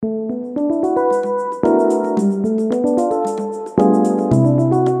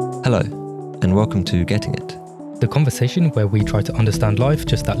Hello, and welcome to Getting It. The conversation where we try to understand life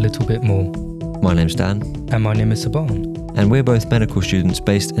just that little bit more. My name's Dan. And my name is Saban. And we're both medical students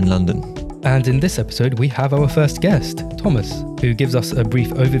based in London. And in this episode, we have our first guest, Thomas, who gives us a brief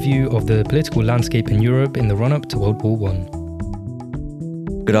overview of the political landscape in Europe in the run-up to World War I.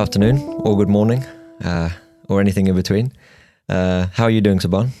 Good afternoon, or good morning, or anything in between. How are you doing,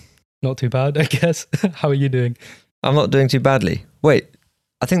 Saban? Not too bad, I guess. How are you doing? I'm not doing too badly. Wait,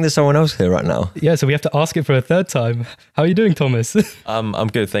 I think there's someone else here right now. Yeah, so we have to ask it for a third time. How are you doing, Thomas? I'm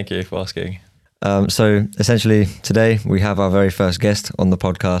good, thank you for asking. So essentially, today we have our very first guest on the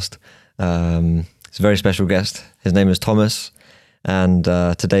podcast. It's a very special guest. His name is Thomas, and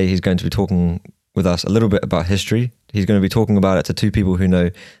today he's going to be talking with us a little bit about history. He's going to be talking about it to two people who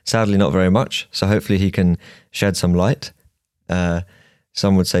know, sadly, not very much. So hopefully he can shed some light.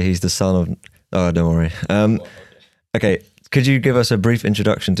 Some would say he's the son of... Oh, don't worry. Okay, could you give us a brief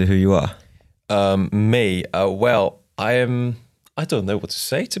introduction to who you are? Me? Well, I don't know what to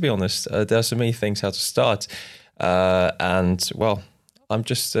say, to be honest. There are so many things how to start. And, well, I'm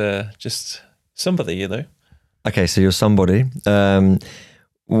just somebody, you know. Okay, so you're somebody.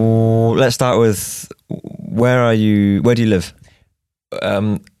 Let's start with, where do you live?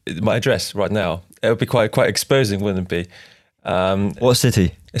 My address right now. It would be quite exposing, wouldn't it be? What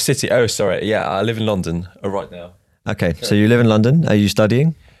city? A city. Oh, sorry. Yeah, I live in London right now. Okay, so you live in London. Are you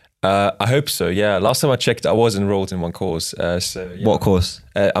studying? I hope so, yeah. Last time I checked, I was enrolled in one course. Yeah. What course?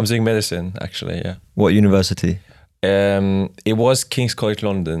 I'm doing medicine, actually, yeah. What university? It was King's College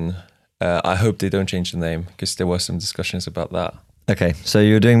London. I hope they don't change the name, because there were some discussions about that. Okay, so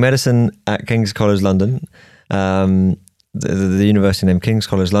you're doing medicine at King's College London, the university named King's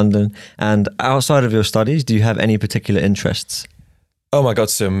College London. And outside of your studies, do you have any particular interests? Oh my God,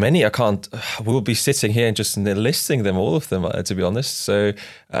 so many. We'll be sitting here and just listing them, all of them, to be honest. So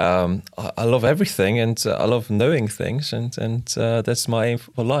I love everything, and I love knowing things, and that's my aim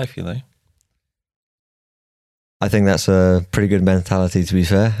for life, you know. I think that's a pretty good mentality, to be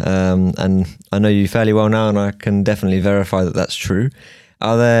fair. And I know you fairly well now, and I can definitely verify that that's true.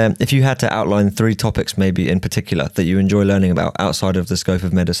 If you had to outline 3 topics maybe in particular that you enjoy learning about outside of the scope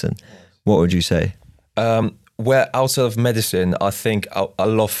of medicine, what would you say? Well, outside of medicine, I think I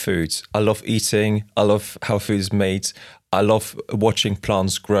love food. I love eating. I love how food is made. I love watching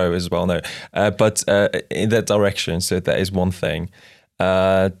plants grow as well. No, but in that direction. So that is one thing.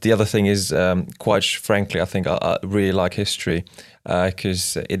 The other thing is, quite frankly, I think I really like history,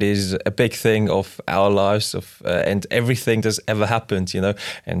 because it is a big thing of our lives, and everything that's ever happened, you know.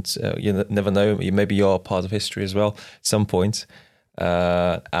 And you never know, maybe you're a part of history as well at some point.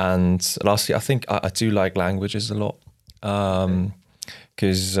 And lastly, I think I do like languages a lot,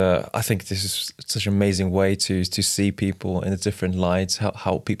 because I think this is such an amazing way to see people in a different light,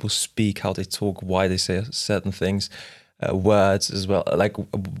 how people speak, how they talk, why they say certain things, words as well, like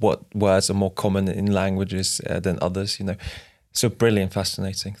what words are more common in languages than others, you know. So brilliant,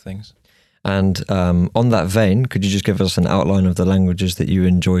 fascinating things. And on that vein, could you just give us an outline of the languages that you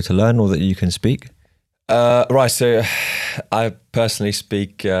enjoy to learn or that you can speak? Right, so I personally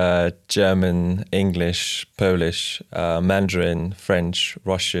speak German, English, Polish, Mandarin, French,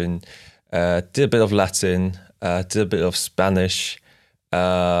 Russian, did a bit of Latin, did a bit of Spanish.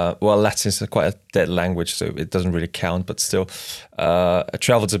 Well, Latin is quite a dead language, so it doesn't really count, but still. I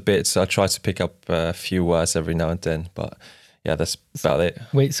traveled a bit, so I try to pick up a few words every now and then, but yeah, that's about it.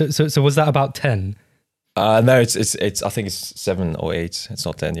 Wait, so was that about 10? No, it's. I think it's 7 or 8. It's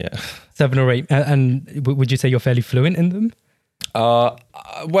not 10 yet. 7 or 8, and would you say you're fairly fluent in them?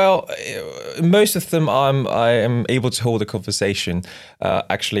 Well, most of them I am able to hold a conversation.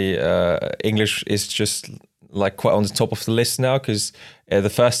 Actually, English is just like quite on the top of the list now, because the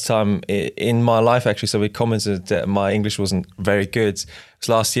first time in my life, actually, somebody commented that my English wasn't very good. It was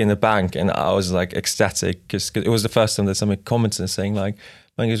last year in the bank, and I was like ecstatic, because it was the first time that somebody commented saying like,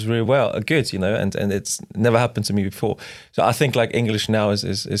 my English is really good, you know, and it's never happened to me before. So I think like English now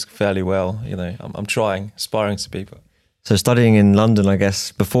is fairly well, you know. I'm aspiring to be. But. So studying in London, I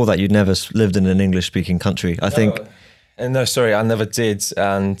guess, before that you'd never lived in an English-speaking country, I think. No, sorry, I never did,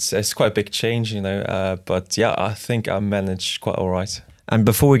 and it's quite a big change, you know. But yeah, I think I managed quite all right. And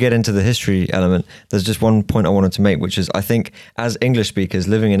before we get into the history element, there's just one point I wanted to make, which is I think as English speakers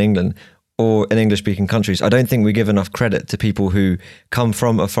living in England or in English-speaking countries, I don't think we give enough credit to people who come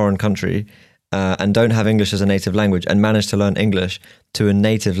from a foreign country and don't have English as a native language and manage to learn English to a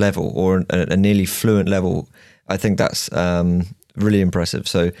native level or a nearly fluent level. I think that's really impressive.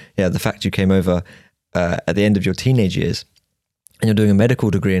 So yeah, the fact you came over at the end of your teenage years and you're doing a medical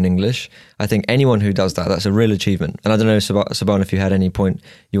degree in English, I think anyone who does that, that's a real achievement. And I don't know, Saban, if you had any point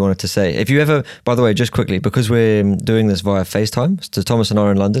you wanted to say. If you ever, by the way, just quickly, because we're doing this via FaceTime, so Thomas and I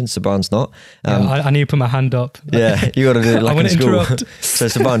are in London, Saban's not. I need to put my hand up. Yeah, you got to do it like in school. Interrupt. So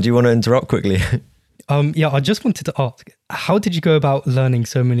Saban, do you want to interrupt quickly? I just wanted to ask, how did you go about learning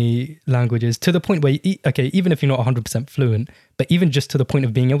so many languages to the point where, even if you're not 100% fluent, but even just to the point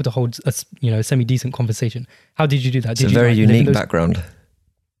of being able to hold a semi-decent conversation, how did you do that? It's a very unique background.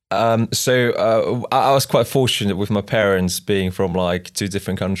 So I was quite fortunate with my parents being from like 2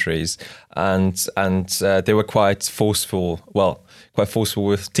 different countries, and they were quite forceful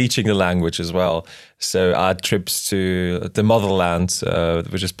with teaching the language as well. So I had trips to the motherland,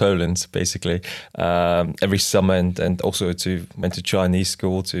 which is Poland, basically, every summer, and also went to Chinese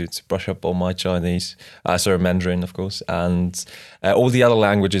school to brush up on my Chinese, Mandarin, of course, and all the other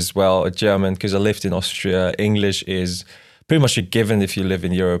languages as well, German, because I lived in Austria. English is pretty much a given if you live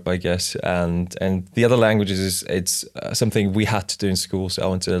in Europe, I guess, and the other languages it's something we had to do in school. So I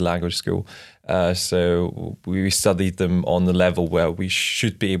went to a language school, so we studied them on the level where we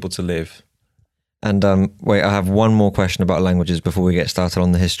should be able to live. And wait, I have one more question about languages before we get started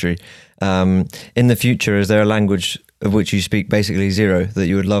on the history. In the future, is there a language of which you speak basically zero that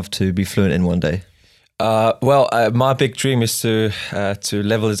you would love to be fluent in one day? My big dream is to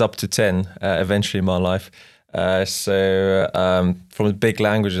level it up to 10 eventually in my life. From the big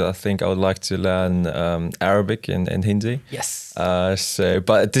languages, I think I would like to learn Arabic and Hindi. Yes.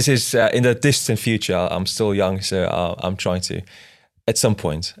 But this is in the distant future. I'm still young, so I'm trying to, at some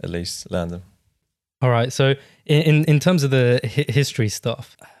point at least, learn them. All right. So in terms of the history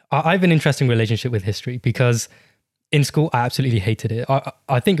stuff, I have an interesting relationship with history because in school I absolutely hated it.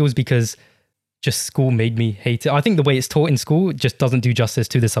 I think it was because just school made me hate it. I think the way it's taught in school just doesn't do justice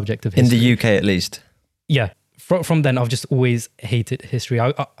to the subject of history. In the UK, at least. Yeah. From then, I've just always hated history.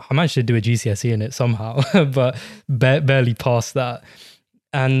 I managed to do a GCSE in it somehow, but barely passed that.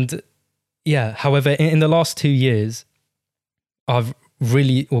 And yeah, however, in the last 2 years,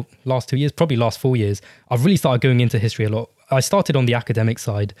 probably last 4 years, I've really started going into history a lot. I started on the academic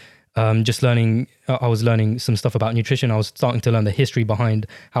side, just learning. I was learning some stuff about nutrition. I was starting to learn the history behind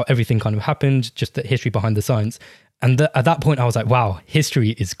how everything kind of happened, just the history behind the science. And at that point, I was like, wow,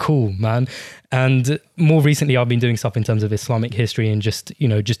 history is cool, man. And more recently, I've been doing stuff in terms of Islamic history and just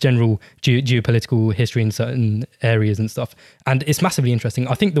general geopolitical history in certain areas and stuff. And it's massively interesting.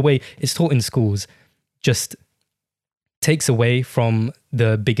 I think the way it's taught in schools just takes away from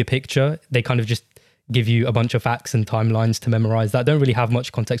the bigger picture. They kind of just give you a bunch of facts and timelines to memorize that don't really have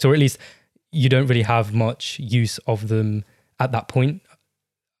much context, or at least you don't really have much use of them at that point.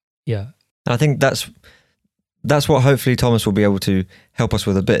 Yeah. I think that's what hopefully Thomas will be able to help us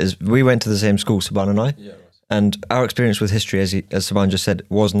with a bit. Is we went to the same school, Saban and I, yeah, right. And our experience with history, as Saban just said,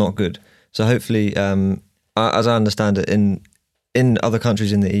 was not good. So hopefully, as I understand it, in other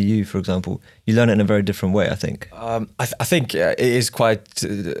countries in the EU, for example, you learn it in a very different way, I think. I think it is quite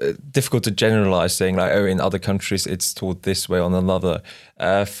difficult to generalize, saying like, oh, in other countries it's taught this way or another.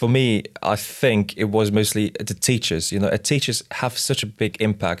 For me, I think it was mostly the teachers. Teachers have such a big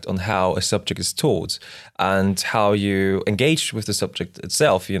impact on how a subject is taught and how you engage with the subject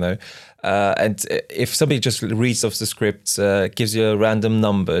itself, and if somebody just reads off the script, gives you random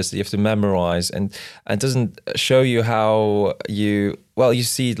numbers that you have to memorize and doesn't show you how you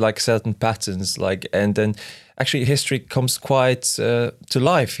see like certain patterns, and then actually history comes quite to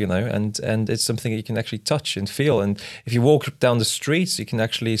life, and it's something that you can actually touch and feel. And if you walk down the streets, you can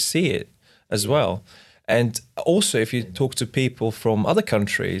actually see it as well. And also, if you talk to people from other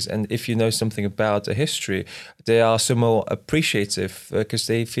countries, and if you know something about the history, they are so more appreciative because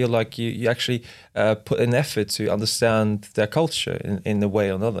they feel like you actually put an effort to understand their culture in a way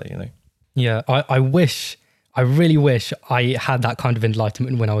or another, Yeah, I really wish I had that kind of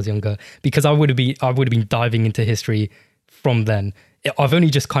enlightenment when I was younger, because I would have been diving into history from then. I've only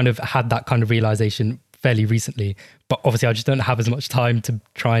just kind of had that kind of realization fairly recently, but obviously I just don't have as much time to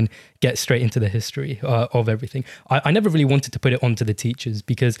try and get straight into the history of everything. I never really wanted to put it onto the teachers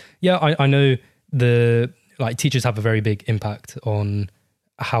because, yeah, I know teachers have a very big impact on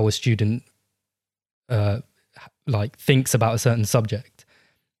how a student thinks about a certain subject.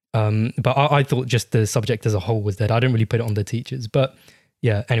 But I thought just the subject as a whole was dead. I don't really put it on the teachers. But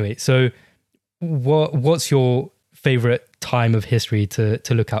yeah, anyway, so what's your favorite time of history to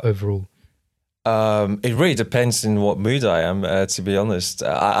look at overall? It really depends in what mood I am, to be honest.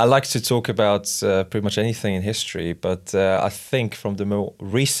 I like to talk about pretty much anything in history, but I think from the more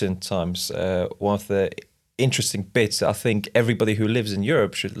recent times, one of the interesting bits I think everybody who lives in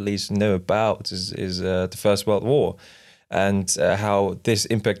Europe should at least know about is the First World War. and how this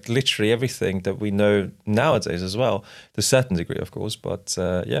impacted literally everything that we know nowadays as well, to a certain degree, of course. But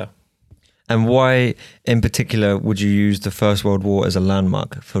yeah. And why, in particular, would you use the First World War as a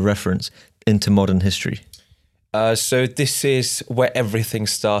landmark for reference into modern history? So this is where everything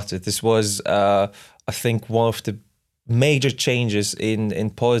started. This was, I think, one of the major changes in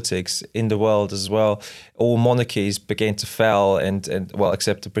politics in the world as well. All monarchies began to fail, and well,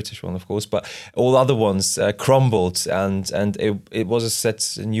 except the British one, of course, but all other ones crumbled, and it was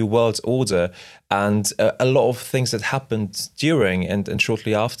a new world order. And a lot of things that happened during and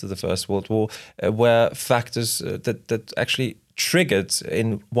shortly after the First World War were factors that actually triggered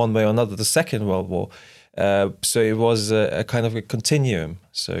in one way or another the Second World War. So it was a kind of a continuum.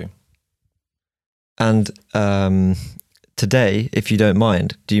 So. And today, if you don't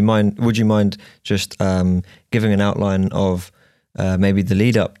mind, would you mind just giving an outline of maybe the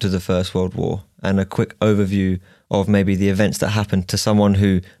lead up to the First World War and a quick overview of maybe the events that happened to someone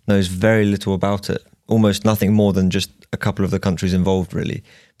who knows very little about it, almost nothing more than just a couple of the countries involved, really?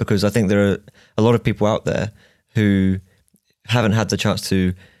 Because I think there are a lot of people out there who haven't had the chance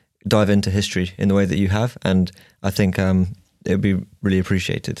to dive into history in the way that you have, and I think it would be really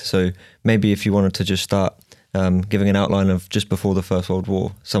appreciated. So maybe if you wanted to just start giving an outline of just before the First World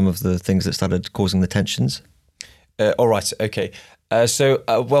War, some of the things that started causing the tensions. All right, okay.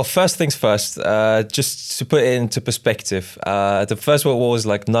 Well, first things first, just to put it into perspective, the First World War was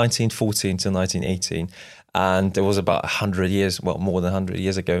like 1914 to 1918, and it was about 100 years, well, more than 100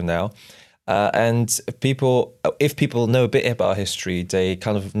 years ago now. And if people know a bit about history, they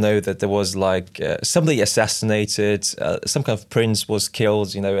kind of know that there was like somebody assassinated, some kind of prince was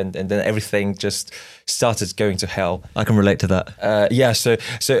killed, and then everything just started going to hell. I can relate to that. Yeah. So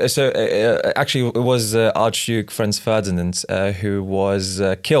actually, it was Archduke Franz Ferdinand who was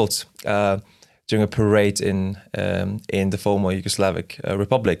killed during a parade in the former Yugoslavic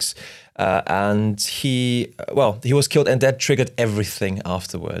republics, and he was killed, and that triggered everything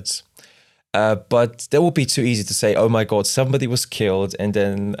afterwards. But that would be too easy to say, oh my God, somebody was killed, and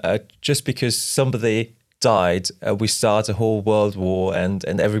then just because somebody died, we start a whole world war, and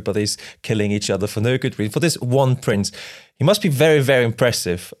everybody's killing each other for no good reason. For this one prince, he must be very, very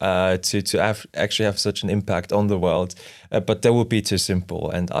impressive to actually have such an impact on the world. But that would be too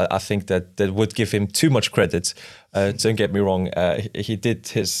simple, and I think that would give him too much credit. Don't get me wrong, he did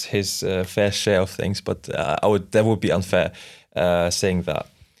his fair share of things, but that would be unfair saying that.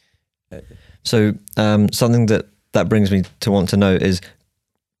 So something that brings me to want to know is,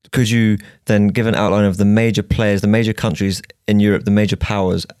 could you then give an outline of the major players, the major countries in Europe, the major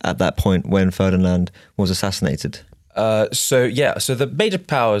powers at that point when Ferdinand was assassinated? So the major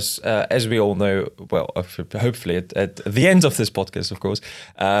powers, as we all know, well, hopefully at the end of this podcast, of course,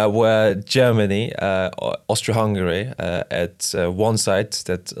 were Germany, Austria-Hungary at one side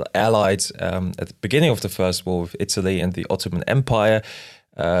that allied at the beginning of the First War with Italy and the Ottoman Empire.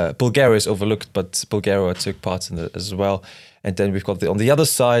 Bulgaria is overlooked, but Bulgaria took part in it as well. And then we've got on the other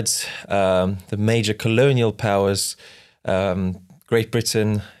side, the major colonial powers, Great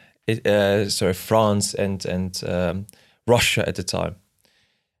Britain, France and Russia at the time.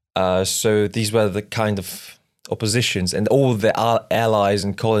 So these were the kind of oppositions and all the allies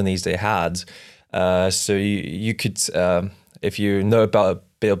and colonies they had. So you could, if you know a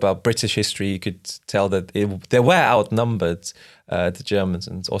bit about British history, you could tell that they were outnumbered, the Germans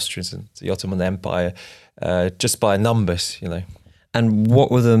and Austrians and the Ottoman Empire, just by numbers, And what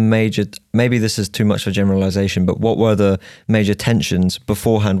were the major, maybe this is too much of a generalization, but what were the major tensions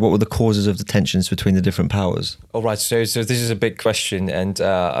beforehand? What were the causes of the tensions between the different powers? All right, so this is a big question, and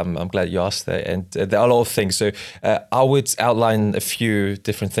I'm glad you asked that. And there are a lot of things. So I would outline a few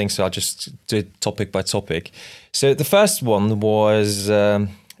different things, so I'll just do it topic by topic. So the first one was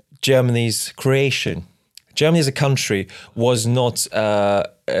Germany's creation. Germany as a country was not...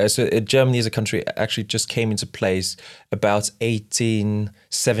 Germany as a country actually just came into place about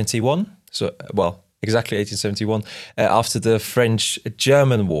 1871. So, well, exactly 1871, after the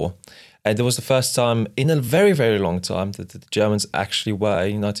French-German War. And it was the first time in a very, very long time that the Germans actually were a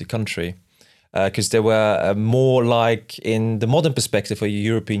united country. Because they were more like, in the modern perspective, a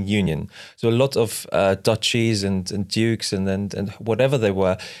European Union. So a lot of duchies and dukes and whatever they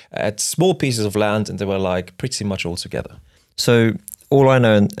were had small pieces of land, and they were like pretty much all together. So all I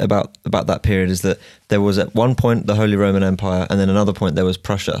know about that period is that there was at one point the Holy Roman Empire, and then another point there was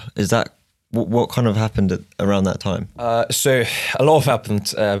Prussia. Is that what kind of happened around that time? So a lot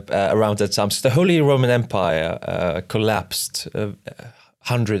happened around that time. So the Holy Roman Empire collapsed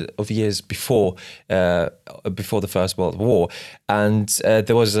hundred of years before the First World War, and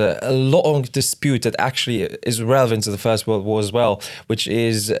there was a long dispute that actually is relevant to the First World War as well, which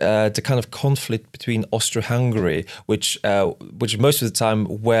is the kind of conflict between Austro-Hungary, which most of the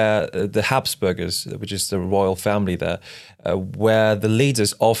time were the Habsburgers, which is the royal family there, were the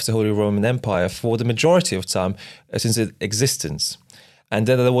leaders of the Holy Roman Empire for the majority of time since its existence. And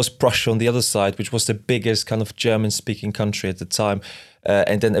then there was Prussia on the other side, which was the biggest kind of German-speaking country at the time.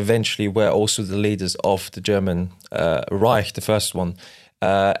 And then eventually were also the leaders of the German Reich, the first one.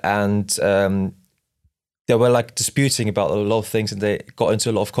 And they were like disputing about a lot of things, and they got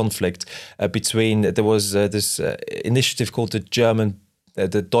into a lot of conflict between, there was this initiative called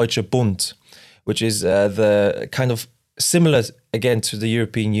the Deutsche Bund, which is the kind of similar, again, to the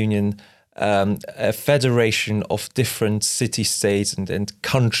European Union, a federation of different city-states and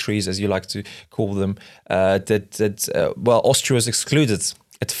countries, as you like to call them, well, Austria was excluded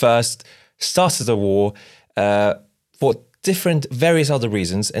at first, started the war for various other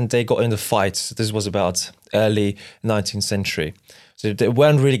reasons, and they got in a fight. So this was about early 19th century. So they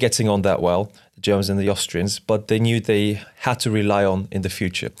weren't really getting on that well, the Germans and the Austrians, but they knew they had to rely on in the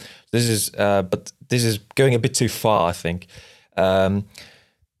future. But this is going a bit too far, I think.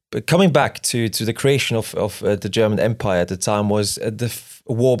 But coming back to the creation of the German Empire at the time was the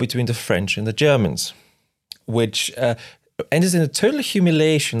war between the French and the Germans, which ended in a total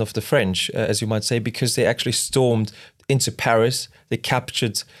humiliation of the French, as you might say, because they actually stormed into Paris. They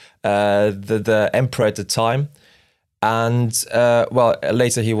captured the emperor at the time. And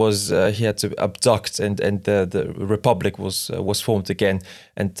later he had to abduct, and the Republic was formed again.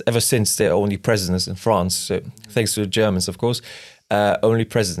 And ever since, they're only presidents in France. So thanks to the Germans, of course. Only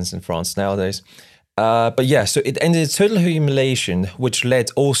presidents in France nowadays. But yeah, so it ended in total humiliation, which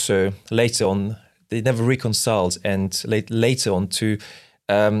led also later on, they never reconciled, and later on to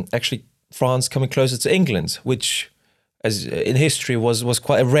actually France coming closer to England, which as in history was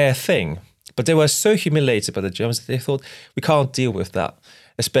quite a rare thing. But they were so humiliated by the Germans that they thought, we can't deal with that,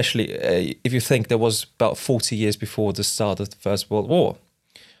 especially if you think there was about 40 years before the start of the First World War.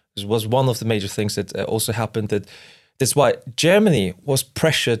 This was one of the major things that also happened, that's why Germany was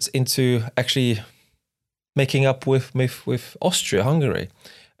pressured into actually making up with Austria-Hungary,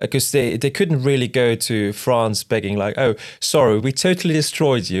 because they couldn't really go to France begging like, oh, sorry, we totally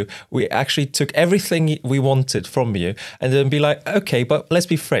destroyed you. We actually took everything we wanted from you, and then be like, okay, but let's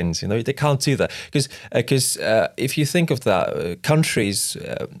be friends. You know, they can't do that because if you think of that, countries,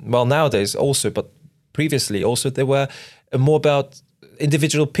 well, nowadays also, but previously also, they were more about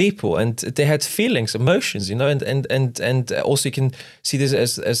individual people, and they had feelings, emotions, you know, and also you can see this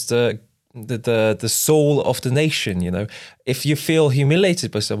as the soul of the nation, you know. If you feel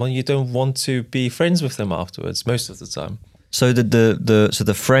humiliated by someone, you don't want to be friends with them afterwards most of the time. So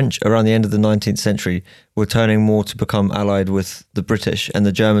the French around the end of the 19th century were turning more to become allied with the British, and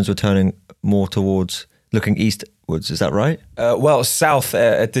the Germans were turning more towards looking eastwards. Is that right? Well, south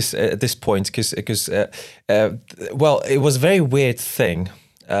at this point, because well, it was a very weird thing.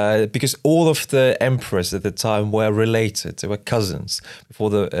 Because all of the emperors at the time were related; they were cousins before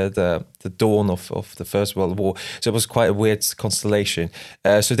the dawn of the First World War. So it was quite a weird constellation.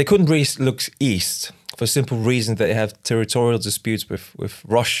 So they couldn't really look east for a simple reason that they have territorial disputes with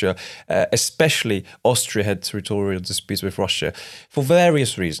Russia. Especially Austria had territorial disputes with Russia for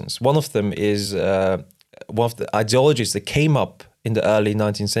various reasons. One of them is one of the ideologies that came up in the early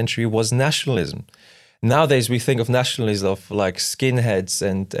 19th century was nationalism. Nowadays, we think of nationalism of like skinheads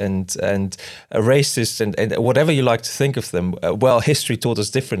and racists and whatever you like to think of them. Well, history taught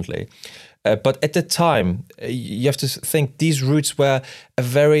us differently. But at the time, you have to think these roots were a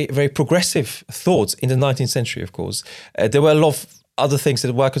very, very progressive thought in the 19th century, of course. There were a lot of other things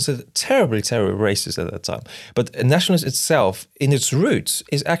that were considered terribly racist at that time. But nationalism itself, in its roots,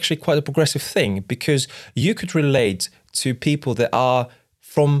 is actually quite a progressive thing, because you could relate to people that are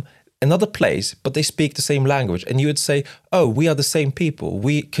from another place, but they speak the same language. And you would say, oh, we are the same people.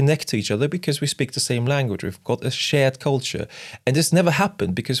 We connect to each other because we speak the same language. We've got a shared culture. And this never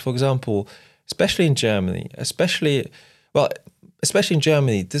happened because, for example, especially in Germany, especially in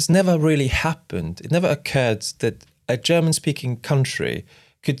Germany, this never really happened. It never occurred that a German-speaking country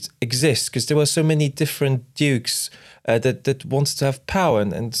could exist, because there were so many different dukes that wanted to have power,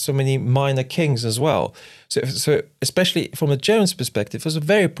 and so many minor kings as well. So especially from a German's perspective, it was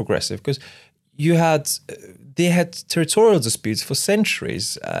very progressive, because they had territorial disputes for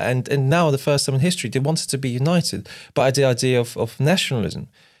centuries, and now, the first time in history, they wanted to be united by the idea of nationalism.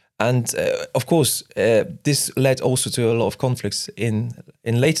 And of course, this led also to a lot of conflicts in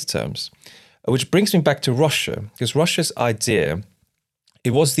later terms, which brings me back to Russia, because Russia's idea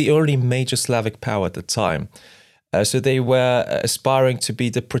It was the only major Slavic power at the time. So they were aspiring to be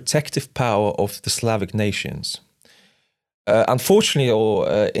the protective power of the Slavic nations. Unfortunately,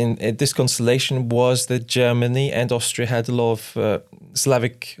 in this constellation was that Germany and Austria had a lot of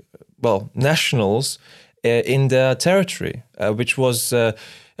Slavic, nationals in their territory, which was,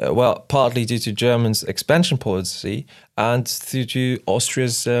 partly due to Germany's expansion policy and due to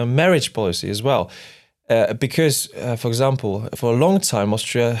Austria's marriage policy as well. Because, for example, for a long time,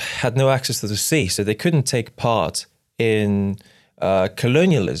 Austria had no access to the sea, so they couldn't take part in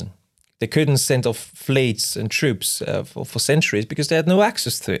colonialism. They couldn't send off fleets and troops for centuries because they had no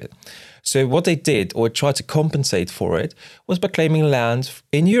access to it. So what they did, or tried to compensate for it, was by claiming land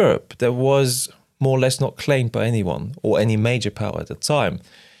in Europe that was more or less not claimed by anyone or any major power at the time.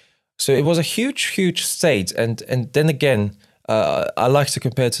 So it was a huge, huge state. And then again, I like to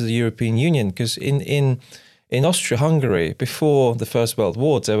compare to the European Union, because in Austria-Hungary, before the First World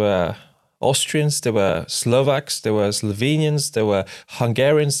War, there were Austrians, there were Slovaks, there were Slovenians, there were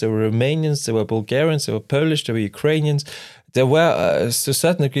Hungarians, there were Romanians, there were Bulgarians, there were Polish, there were Ukrainians, there were, to a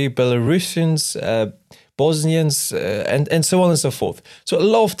certain degree, Belarusians, Bosnians, and so on and so forth. So a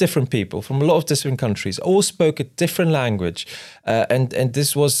lot of different people from a lot of different countries all spoke a different language. And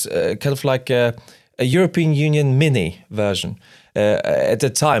this was kind of like a European Union mini version at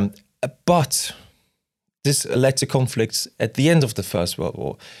the time. But this led to conflicts at the end of the First World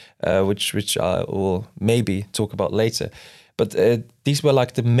War, which I will maybe talk about later. But these were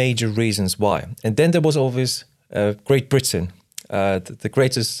like the major reasons why. And then there was always Great Britain, the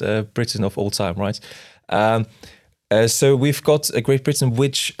greatest Britain of all time, right? So we've got a Great Britain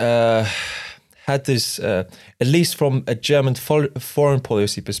which had this, at least from a German foreign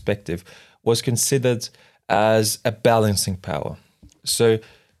policy perspective, was considered as a balancing power. So,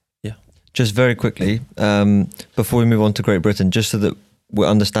 yeah. Just very quickly, before we move on to Great Britain, just so that we're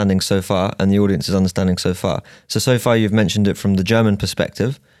understanding so far and the audience is understanding so far. So far you've mentioned it from the German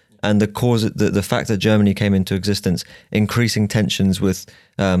perspective, and the fact that Germany came into existence, increasing tensions with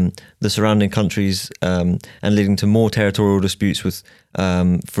the surrounding countries and leading to more territorial disputes with,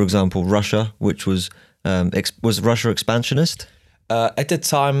 for example, Russia, which was Russia expansionist? At the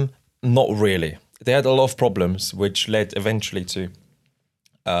time, not really. They had a lot of problems, which led eventually to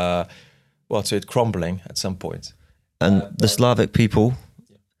it crumbling at some point. And the Slavic people,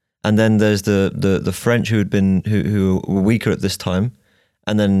 and then there's the French who were weaker at this time.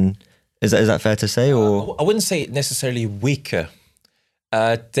 And then, is that fair to say, or I wouldn't say necessarily weaker.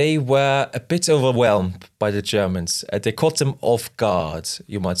 They were a bit overwhelmed by the Germans. They caught them off guard,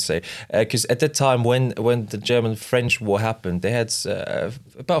 you might say, because at that time, when the German-French War happened, they had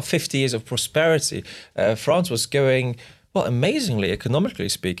about 50 years of prosperity. France was going amazingly, economically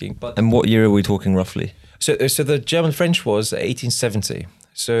speaking. And what year are we talking roughly? So the German-French War was 1870.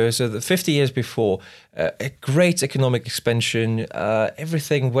 So the 50 years before, a great economic expansion,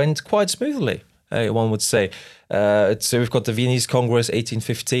 everything went quite smoothly, one would say. So we've got the Viennese Congress,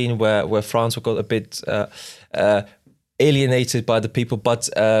 1815, where France got a bit alienated by the people, but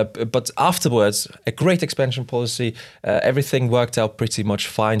afterwards, a great expansion policy, everything worked out pretty much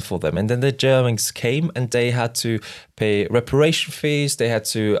fine for them. And then the Germans came and they had to pay reparation fees, they had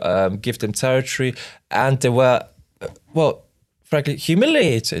to give them territory, and they were, frankly,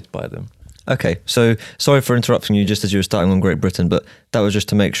 humiliated by them. Okay, so sorry for interrupting you just as you were starting on Great Britain, but that was just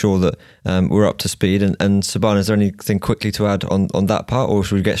to make sure that we're up to speed. And Saban, is there anything quickly to add on that part, or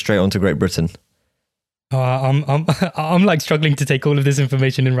should we get straight on to Great Britain? I'm like struggling to take all of this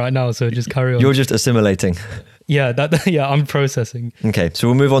information in right now, so just carry on. You're just assimilating. Yeah, I'm processing. Okay, so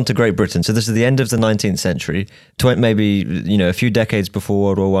we'll move on to Great Britain. So this is the end of the 19th century, maybe a few decades before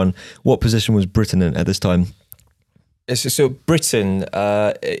World War I. What position was Britain in at this time? So Britain,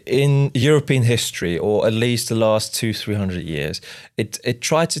 in European history, or at least the last 200-300 years, it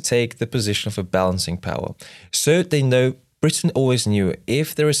tried to take the position of a balancing power. So Britain always knew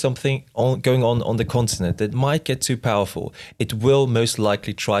if there is something going on the continent that might get too powerful, it will most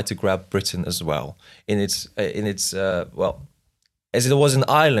likely try to grab Britain as well. As it was an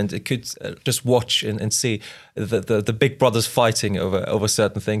island, it could just watch and see the big brothers fighting over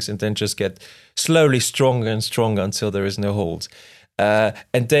certain things, and then just get slowly stronger and stronger until there is no hold.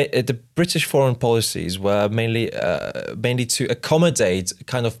 And the British foreign policies were mainly to accommodate a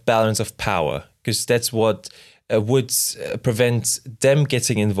kind of balance of power, because that's what would prevent them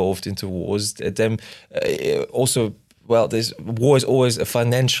getting involved into wars. This war is always a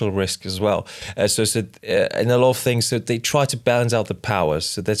financial risk as well. So in a lot of things, so they try to balance out the powers.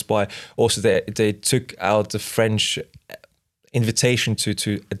 So that's why also they took out the French invitation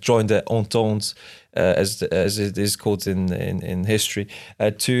to join the Entente as it is called in history,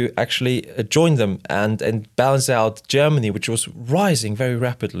 to actually join them and balance out Germany, which was rising very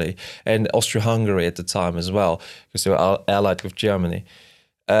rapidly, and Austria-Hungary at the time as well, because they were allied with Germany.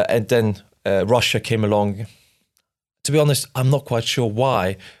 And then Russia came along. To be honest, I'm not quite sure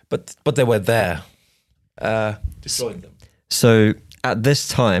why, but they were there to join them. So at this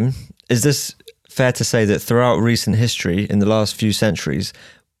time, is this fair to say that throughout recent history, in the last few centuries,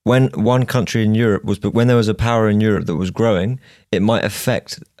 when one country in Europe when there was a power in Europe that was growing, it might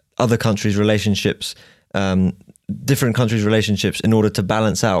affect other countries' relationships, different countries' relationships, in order to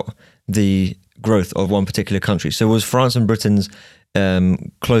balance out the growth of one particular country? So was France and Britain's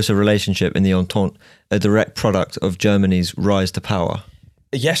closer relationship in the Entente a direct product of Germany's rise to power?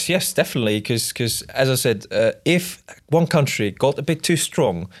 Yes, definitely. Because as I said, if one country got a bit too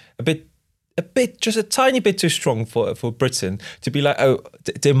strong, just a tiny bit too strong for Britain to be like, oh,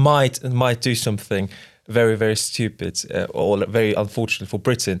 they might do something very, very stupid or very unfortunate for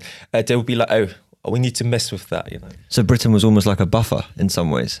Britain, they would be like, oh, we need to mess with that, So Britain was almost like a buffer in some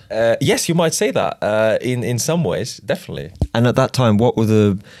ways. Yes, you might say that. In some ways, definitely. And at that time, what were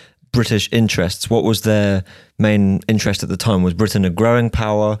the British interests? What was their main interest at the time? Was Britain a growing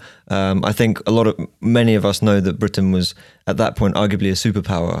power? I think many of us know that Britain was at that point arguably a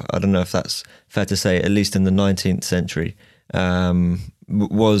superpower. I don't know if that's fair to say, at least in the 19th century.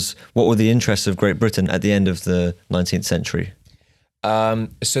 What were the interests of Great Britain at the end of the 19th century?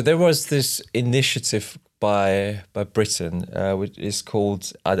 So there was this initiative by Britain, which is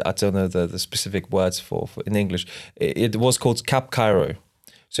called, I don't know the specific words for in English. It was called Cap Cairo.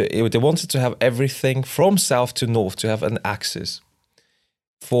 So they wanted to have everything from south to north to have an axis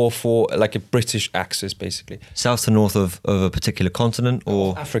for like a British axis, basically. South to north of a particular continent,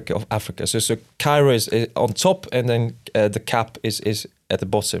 or Africa. So Cairo is on top, and then the Cap is at the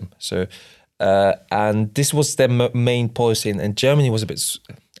bottom. So and this was their main policy, and Germany was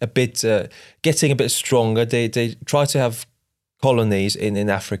a bit getting a bit stronger. They tried to have colonies in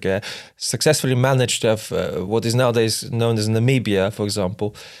Africa, successfully managed to have what is nowadays known as Namibia, for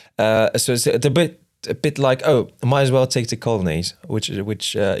example. So it's a bit like, oh, might as well take the colonies, which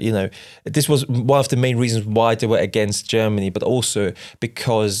this was one of the main reasons why they were against Germany, but also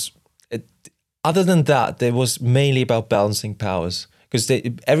because other than that, it was mainly about balancing powers, because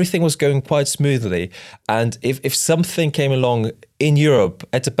everything was going quite smoothly. And if something came along in Europe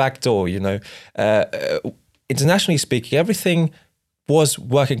at the back door, internationally speaking, everything was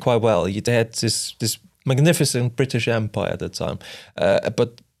working quite well. They had this magnificent British Empire at the time,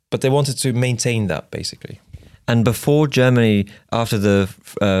 but they wanted to maintain that, basically. And before Germany, after the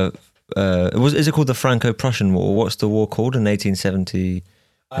is it called the Franco-Prussian War? What's the war called in 1870?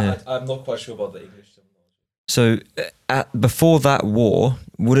 I'm not quite sure about the English terminology. So before that war,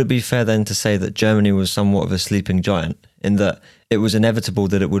 would it be fair then to say that Germany was somewhat of a sleeping giant, in that it was inevitable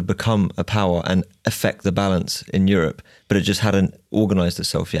that it would become a power and affect the balance in Europe, but it just hadn't organized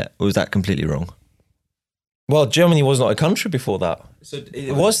itself yet? Or was that completely wrong? Well, Germany was not a country before that. So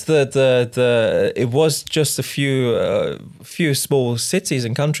it was it was just a few small cities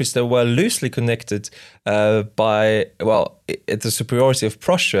and countries that were loosely connected by the superiority of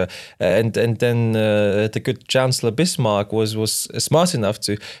Prussia, and then the good Chancellor Bismarck was smart enough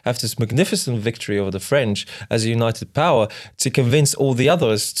to have this magnificent victory over the French as a united power, to convince all the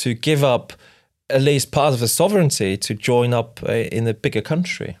others to give up at least part of the sovereignty to join up in a bigger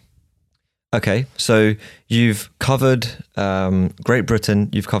country. Okay, so you've covered Great Britain,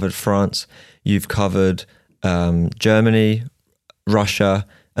 you've covered France, you've covered Germany, Russia,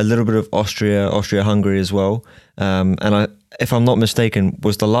 a little bit of Austria-Hungary as well. And if I'm not mistaken,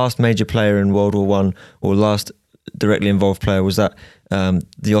 was the last major player in World War I, or last directly involved player, was that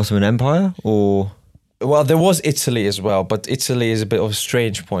the Ottoman Empire, or? Well, there was Italy as well, but Italy is a bit of a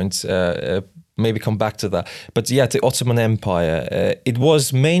strange point. Maybe come back to that. But yeah, the Ottoman Empire, it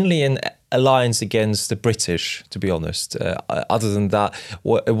was mainly an alliance against the British, to be honest. Other than that,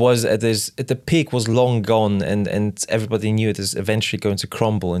 it was the peak was long gone, and everybody knew it is eventually going to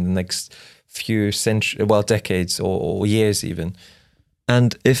crumble in the next few decades or years even.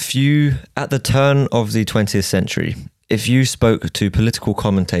 And if you, at the turn of the 20th century, if you spoke to political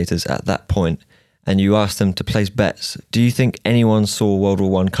commentators at that point and you asked them to place bets, do you think anyone saw World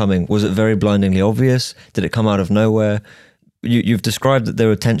War I coming? Was it very blindingly obvious? Did it come out of nowhere? You've described that there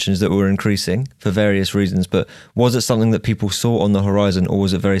were tensions that were increasing for various reasons, but was it something that people saw on the horizon, or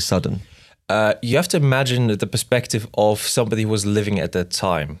was it very sudden? you have to imagine the perspective of somebody who was living at that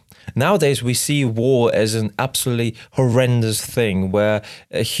time. Nowadays, we see war as an absolutely horrendous thing where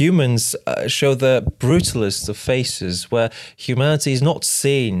humans show the brutalest of faces, where humanity is not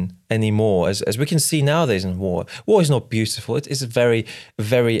seen anymore, as we can see nowadays in war. War is not beautiful. It is very,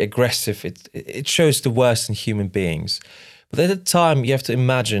 very aggressive. It shows the worst in human beings. But at the time, you have to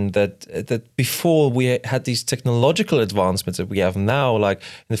imagine that before we had these technological advancements that we have now, like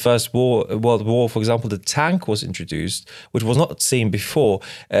in the First World War, for example, the tank was introduced, which was not seen before,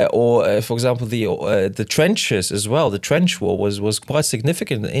 for example, the trenches as well. The trench war was quite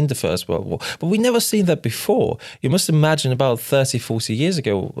significant in the First World War, but we never seen that before. You must imagine about 30, 40 years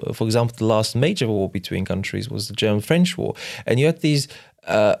ago, for example, the last major war between countries was the German-French War, and you had these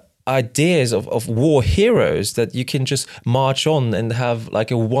ideas of war heroes that you can just march on and have like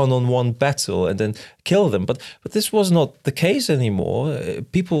a one-on-one battle and then kill them. But this was not the case anymore.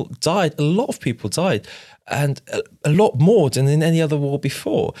 People died. A lot of people died, and a lot more than in any other war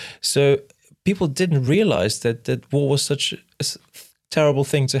before. So people didn't realize that war was such a terrible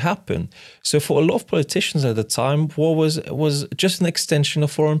thing to happen. So for a lot of politicians at the time, war was just an extension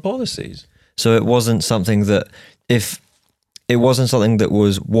of foreign policies. So it wasn't something that it wasn't something that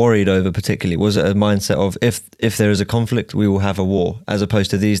was worried over particularly. Was it a mindset of if there is a conflict, we will have a war, as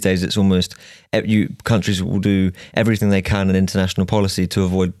opposed to these days, it's almost countries will do everything they can in international policy to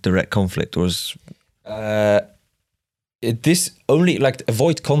avoid direct conflict, or is this only like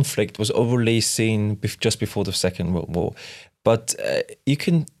avoid conflict was overly seen just before the Second World War, but you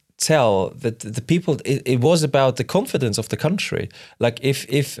can tell that the people, it was about the confidence of the country. Like if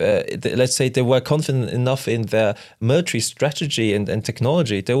let's say they were confident enough in their military strategy and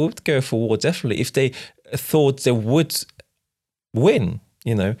technology, they would go for war definitely if they thought they would win,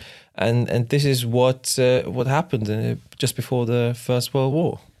 and this is what happened just before the First World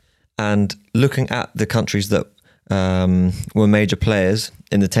War. And looking at the countries that were major players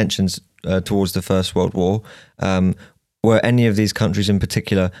in the tensions towards the First World War, were any of these countries in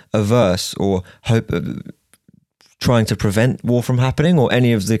particular averse or trying to prevent war from happening, or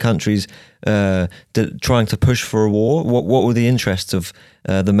any of the countries trying to push for a war? What were the interests of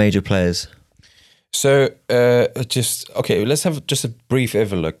the major players? So let's have just a brief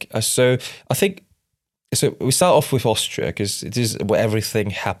overlook. So I think, so we start off with Austria, because it is where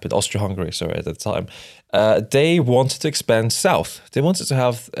everything happened. Austria-Hungary, at the time. They wanted to expand south. They wanted to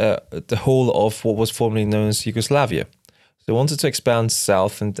have the whole of what was formerly known as Yugoslavia. They wanted to expand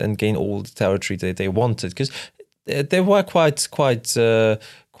south and gain all the territory they wanted, because they were quite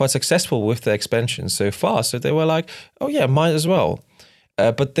successful with their expansion so far. So they were like, oh yeah, might as well.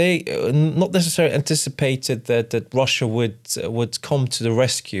 But they not necessarily anticipated that Russia would come to the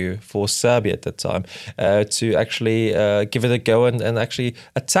rescue for Serbia at that time, to actually give it a go and actually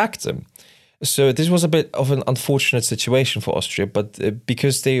attack them. So this was a bit of an unfortunate situation for Austria, but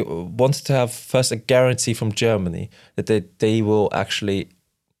because they wanted to have first a guarantee from Germany that they will actually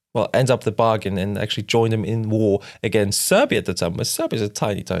end up the bargain and actually join them in war against Serbia at the time. But Serbia is a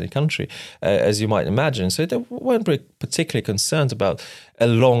tiny, tiny country, as you might imagine. So they weren't particularly concerned about a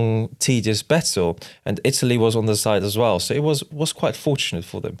long, tedious battle. And Italy was on the side as well. So it was quite fortunate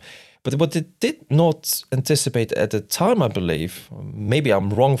for them. But what they did not anticipate at the time, I believe, maybe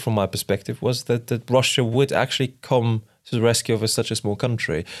I'm wrong from my perspective, was that Russia would actually come to the rescue of such a small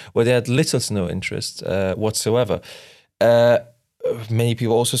country where they had little to no interest whatsoever. Many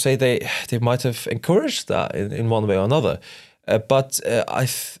people also say they might have encouraged that in one way or another. But I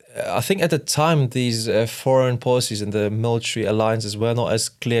think at the time, these foreign policies and the military alliances were not as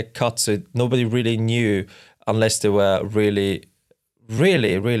clear-cut, so nobody really knew unless they were really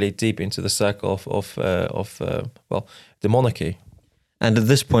deep into the circle of the monarchy. And at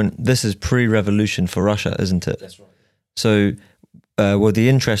this point, this is pre-revolution for Russia, isn't it? That's right. So were the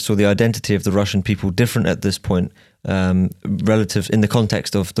interests or the identity of the Russian people different at this point, relative in the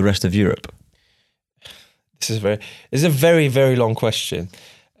context of the rest of Europe? This is a very, very long question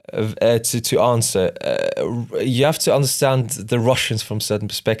to answer. You have to understand the Russians from a certain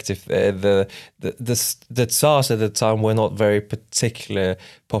perspective. The Tsars at the time were not very particularly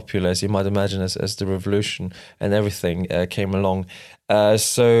popular, as you might imagine, as the revolution and everything came along.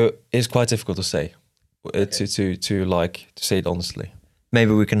 So it's quite difficult to say, to say it honestly.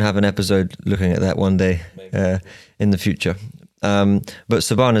 Maybe we can have an episode looking at that one day in the future. But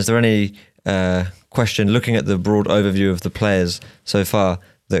Saban, is there any question, looking at the broad overview of the players so far,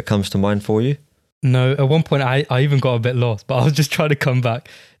 that comes to mind for you? No, at one point I even got a bit lost, but I was just trying to come back.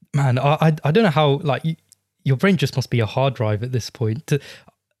 Man, I don't know how, your brain just must be a hard drive at this point.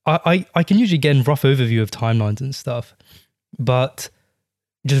 I can usually get a rough overview of timelines and stuff, but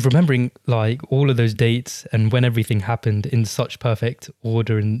just remembering like all of those dates and when everything happened in such perfect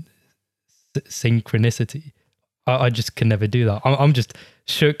order and synchronicity, I just can never do that. I'm just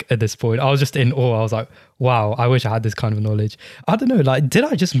shook at this point. I was just in awe. I was like, wow, I wish I had this kind of knowledge. I don't know, like, did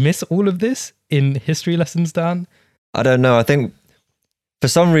I just miss all of this in history lessons, Dan? I don't know. I think for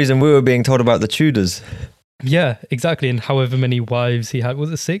some reason we were being told about the Tudors. Yeah, exactly. And however many wives he had,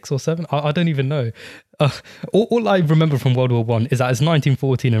 was it 6 or 7? I don't even know. All I remember from World War One is that it's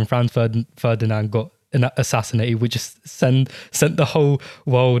 1914 and Franz Ferdinand got assassinated, which just sent the whole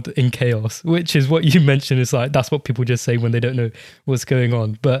world in chaos, which is what you mentioned. Is like, that's what people just say when they don't know what's going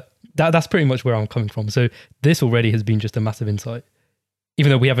on. But that's pretty much where I'm coming from. So this already has been just a massive insight. Even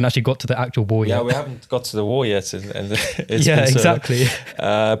though we haven't actually got to the actual war yet. Yeah, we haven't got to the war yet. And it's yeah, been exactly.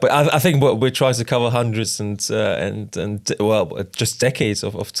 But I think what we try to cover hundreds and well, just decades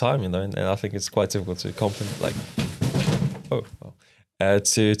of time, you know, and I think it's quite difficult to compliment,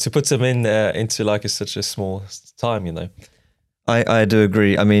 to put them into like such a small time, you know. I do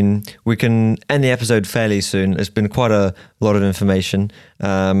agree. I mean, we can end the episode fairly soon. It's been quite a lot of information.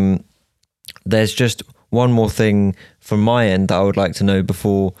 There's just one more thing from my end that I would like to know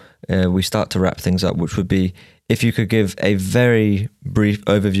before we start to wrap things up, which would be if you could give a very brief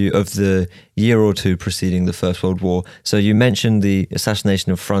overview of the year or two preceding the First World War. So you mentioned the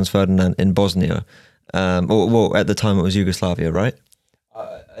assassination of Franz Ferdinand in Bosnia. Well, at the time it was Yugoslavia, right?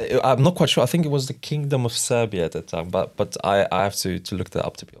 I'm not quite sure. I think it was the Kingdom of Serbia at that time, but I have to look that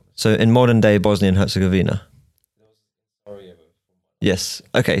up, to be honest. So in modern day Bosnia and Herzegovina? Yes.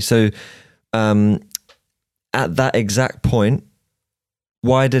 Okay, so at that exact point,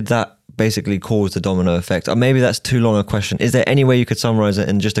 why did that basically cause the domino effect? Or maybe that's too long a question. Is there any way you could summarize it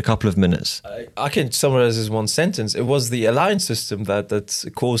in just a couple of minutes? I can summarize this one sentence. It was the alliance system that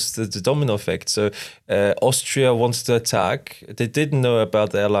caused the domino effect. So Austria wants to attack. They didn't know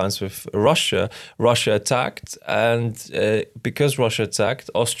about the alliance with Russia. Russia attacked, and because Russia attacked,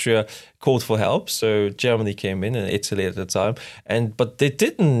 Austria called for help. So Germany came in, and Italy at the time, but they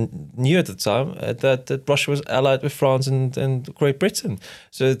didn't knew at the time that Russia was allied with France and Great Britain.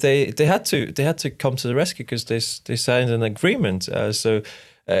 So they had to come to the rescue because they signed an agreement. So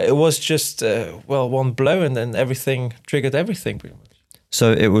it was just one blow, and then everything triggered everything pretty much.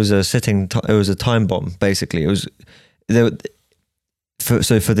 So it was it was a time bomb basically. It was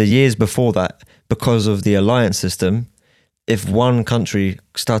for the years before that, because of the alliance system. If one country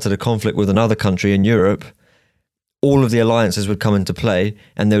started a conflict with another country in Europe, all of the alliances would come into play,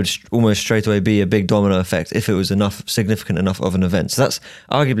 and there would almost straight away be a big domino effect if it was significant enough of an event. So that's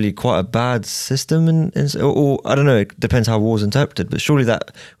arguably quite a bad system, or I don't know, it depends how war's interpreted, but surely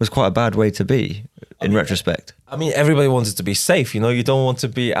that was quite a bad way to be in retrospect. I mean, everybody wanted to be safe, you know. You don't want to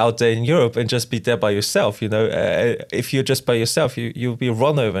be out there in Europe and just be there by yourself, you know. If you're just by yourself, you'll be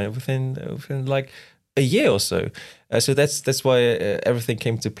run over within like a year or so. So that's why everything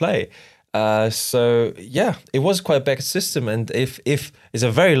came to play. So yeah, it was quite a bad system, and if it's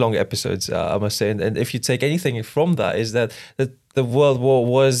a very long episode, I must say, and if you take anything from that, is that the World War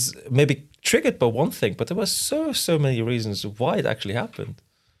was maybe triggered by one thing, but there were so many reasons why it actually happened.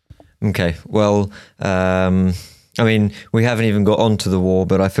 Okay, well, I mean, we haven't even got onto the war,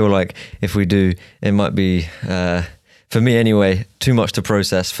 but I feel like if we do, it might be, for me anyway, too much to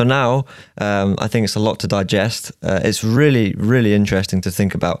process. For now, I think it's a lot to digest. It's really, really interesting to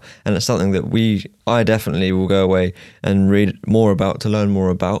think about, and it's something that I definitely will go away and read more about, to learn more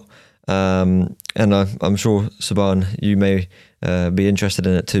about. And I'm sure, Saban, you may be interested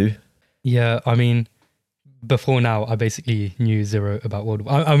in it too. Yeah, I mean, before now, I basically knew zero about World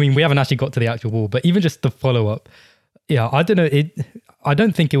War. I mean, we haven't actually got to the actual war, but even just the follow-up, yeah, I don't know. I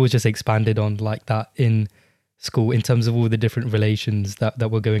don't think it was just expanded on like that in school in terms of all the different relations that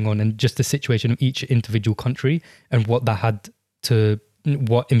were going on, and just the situation of each individual country and what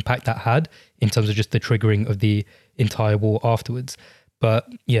impact that had in terms of just the triggering of the entire war afterwards. But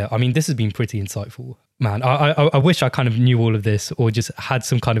yeah, I mean, this has been pretty insightful, man. I wish I kind of knew all of this, or just had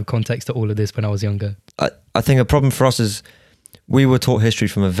some kind of context to all of this when I was younger. I think a problem for us is we were taught history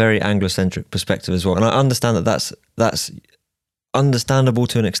from a very Anglocentric perspective as well. And I understand that's understandable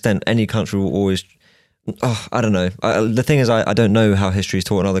to an extent. Any country will always, I don't know. The thing is, I don't know how history is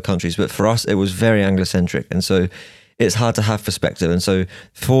taught in other countries, but for us, it was very Anglocentric. And so it's hard to have perspective. And so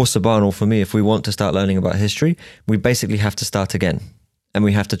for Saban or for me, if we want to start learning about history, we basically have to start again. And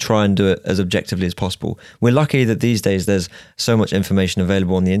we have to try and do it as objectively as possible. We're lucky that these days there's so much information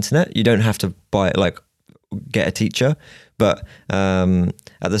available on the internet. You don't have to get a teacher, but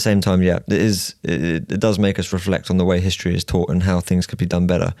at the same time, yeah, it does make us reflect on the way history is taught and how things could be done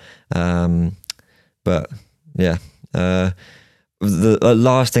better. But yeah, the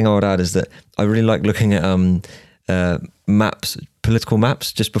last thing I would add is that I really like looking at maps, political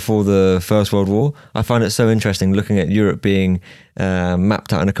maps, just before the First World War. I find it so interesting looking at Europe being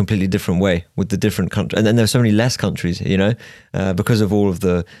mapped out in a completely different way with the different countries. And then there's so many less countries, you know, because of all of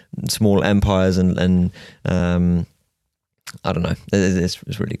the small empires and I don't know.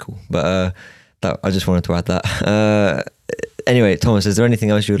 It's really cool. But I just wanted to add that. Anyway, Thomas, is there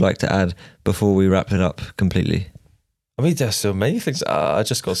anything else you would like to add before we wrap it up completely? I mean, there's so many things. I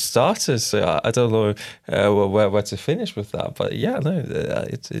just got started, so I don't know where to finish with that. But yeah, no,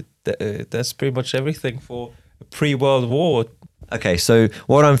 that's pretty much everything for pre-World War. Okay, so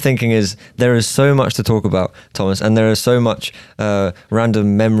what I'm thinking is there is so much to talk about, Thomas, and there is so much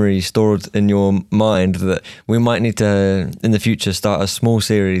random memory stored in your mind that we might need to, in the future, start a small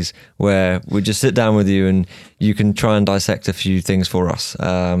series where we just sit down with you and you can try and dissect a few things for us.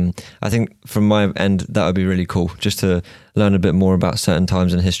 I think from my end, that would be really cool, just to learn a bit more about certain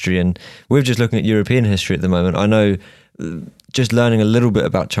times in history. And we're just looking at European history at the moment. I know just learning a little bit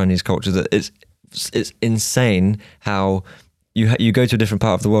about Chinese culture, that it's insane how you go to a different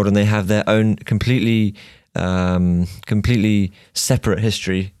part of the world and they have their own completely separate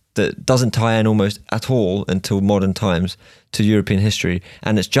history that doesn't tie in almost at all until modern times to European history,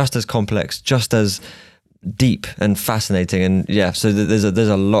 and it's just as complex, just as deep and fascinating, and yeah, so there's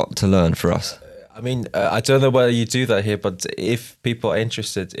a lot to learn for us. I mean, I don't know whether you do that here, but if people are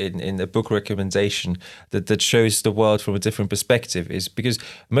interested in a book recommendation that shows the world from a different perspective, is because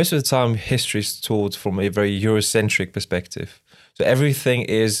most of the time history is told from a very Eurocentric perspective. So everything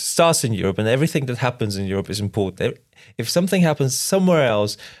starts in Europe, and everything that happens in Europe is important. If something happens somewhere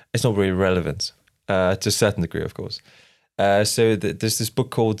else, it's not really relevant, to a certain degree, of course. So there's this book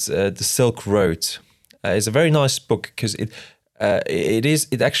called The Silk Road. It's a very nice book because it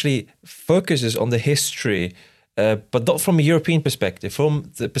actually focuses on the history, but not from a European perspective,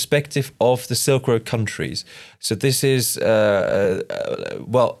 from the perspective of the Silk Road countries. So this is,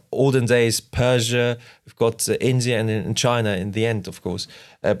 olden days Persia, we've got India and China in the end, of course,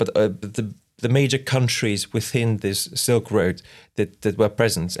 but the major countries within this Silk Road that were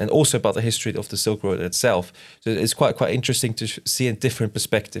present, and also about the history of the Silk Road itself. So it's quite interesting to see a different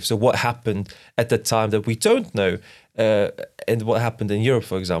perspective. So what happened at that time that we don't know, and what happened in Europe,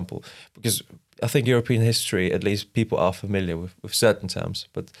 for example, because I think European history, at least people are familiar with certain terms,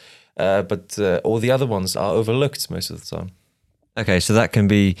 but all the other ones are overlooked most of the time. Okay, so that can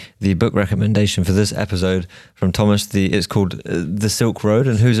be the book recommendation for this episode from Thomas. It's called The Silk Road,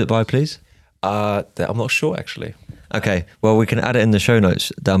 and who's it by, please? I'm not sure, actually. Okay, well, we can add it in the show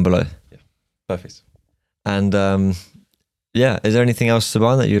notes down below. Yeah, perfect. And is there anything else,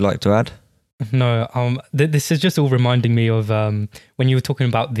 Saban, that you'd like to add? No, this is just all reminding me of when you were talking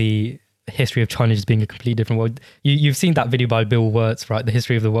about the history of China just being a completely different world. You've seen that video by Bill Wirtz, right? The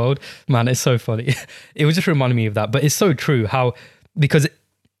History of the World. Man, it's so funny. It was just reminding me of that. But it's so true because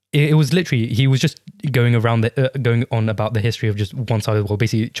it was literally, he was just going on about the history of just one side of the world,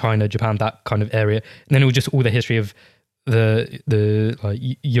 basically China, Japan, that kind of area. And then it was just all the history of the like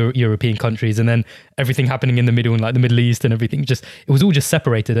European countries, and then everything happening in the middle and like the Middle East and everything. It was all just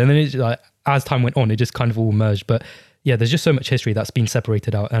separated. And then it's like, as time went on, it just kind of all merged. But yeah, there's just so much history that's been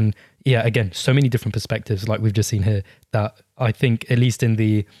separated out. And yeah, again, so many different perspectives like we've just seen here that I think, at least in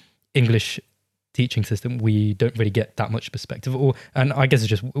the English teaching system, we don't really get that much perspective. And I guess it's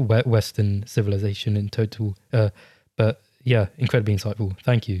just Western civilization in total. But yeah, incredibly insightful.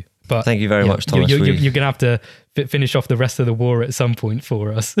 Thank you. But thank you very much, Thomas. You're going to have to finish off the rest of the war at some point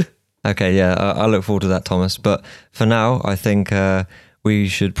for us. Okay, yeah, I look forward to that, Thomas. But for now, I think we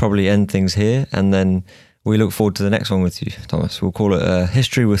should probably end things here, and then we look forward to the next one with you, Thomas. We'll call it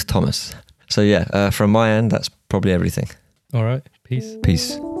History with Thomas. So yeah, from my end, that's probably everything. All right, peace.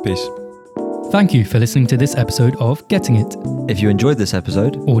 Peace. Peace. Thank you for listening to this episode of Getting It. If you enjoyed this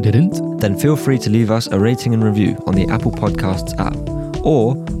episode, or didn't, then feel free to leave us a rating and review on the Apple Podcasts app,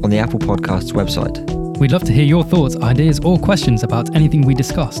 or on the Apple Podcasts website. We'd love to hear your thoughts, ideas, or questions about anything we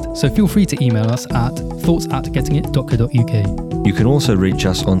discussed, so feel free to email us at thoughts@gettingit.co.uk. You can also reach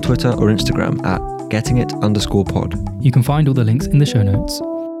us on Twitter or Instagram at gettingit_pod. You can find all the links in the show notes.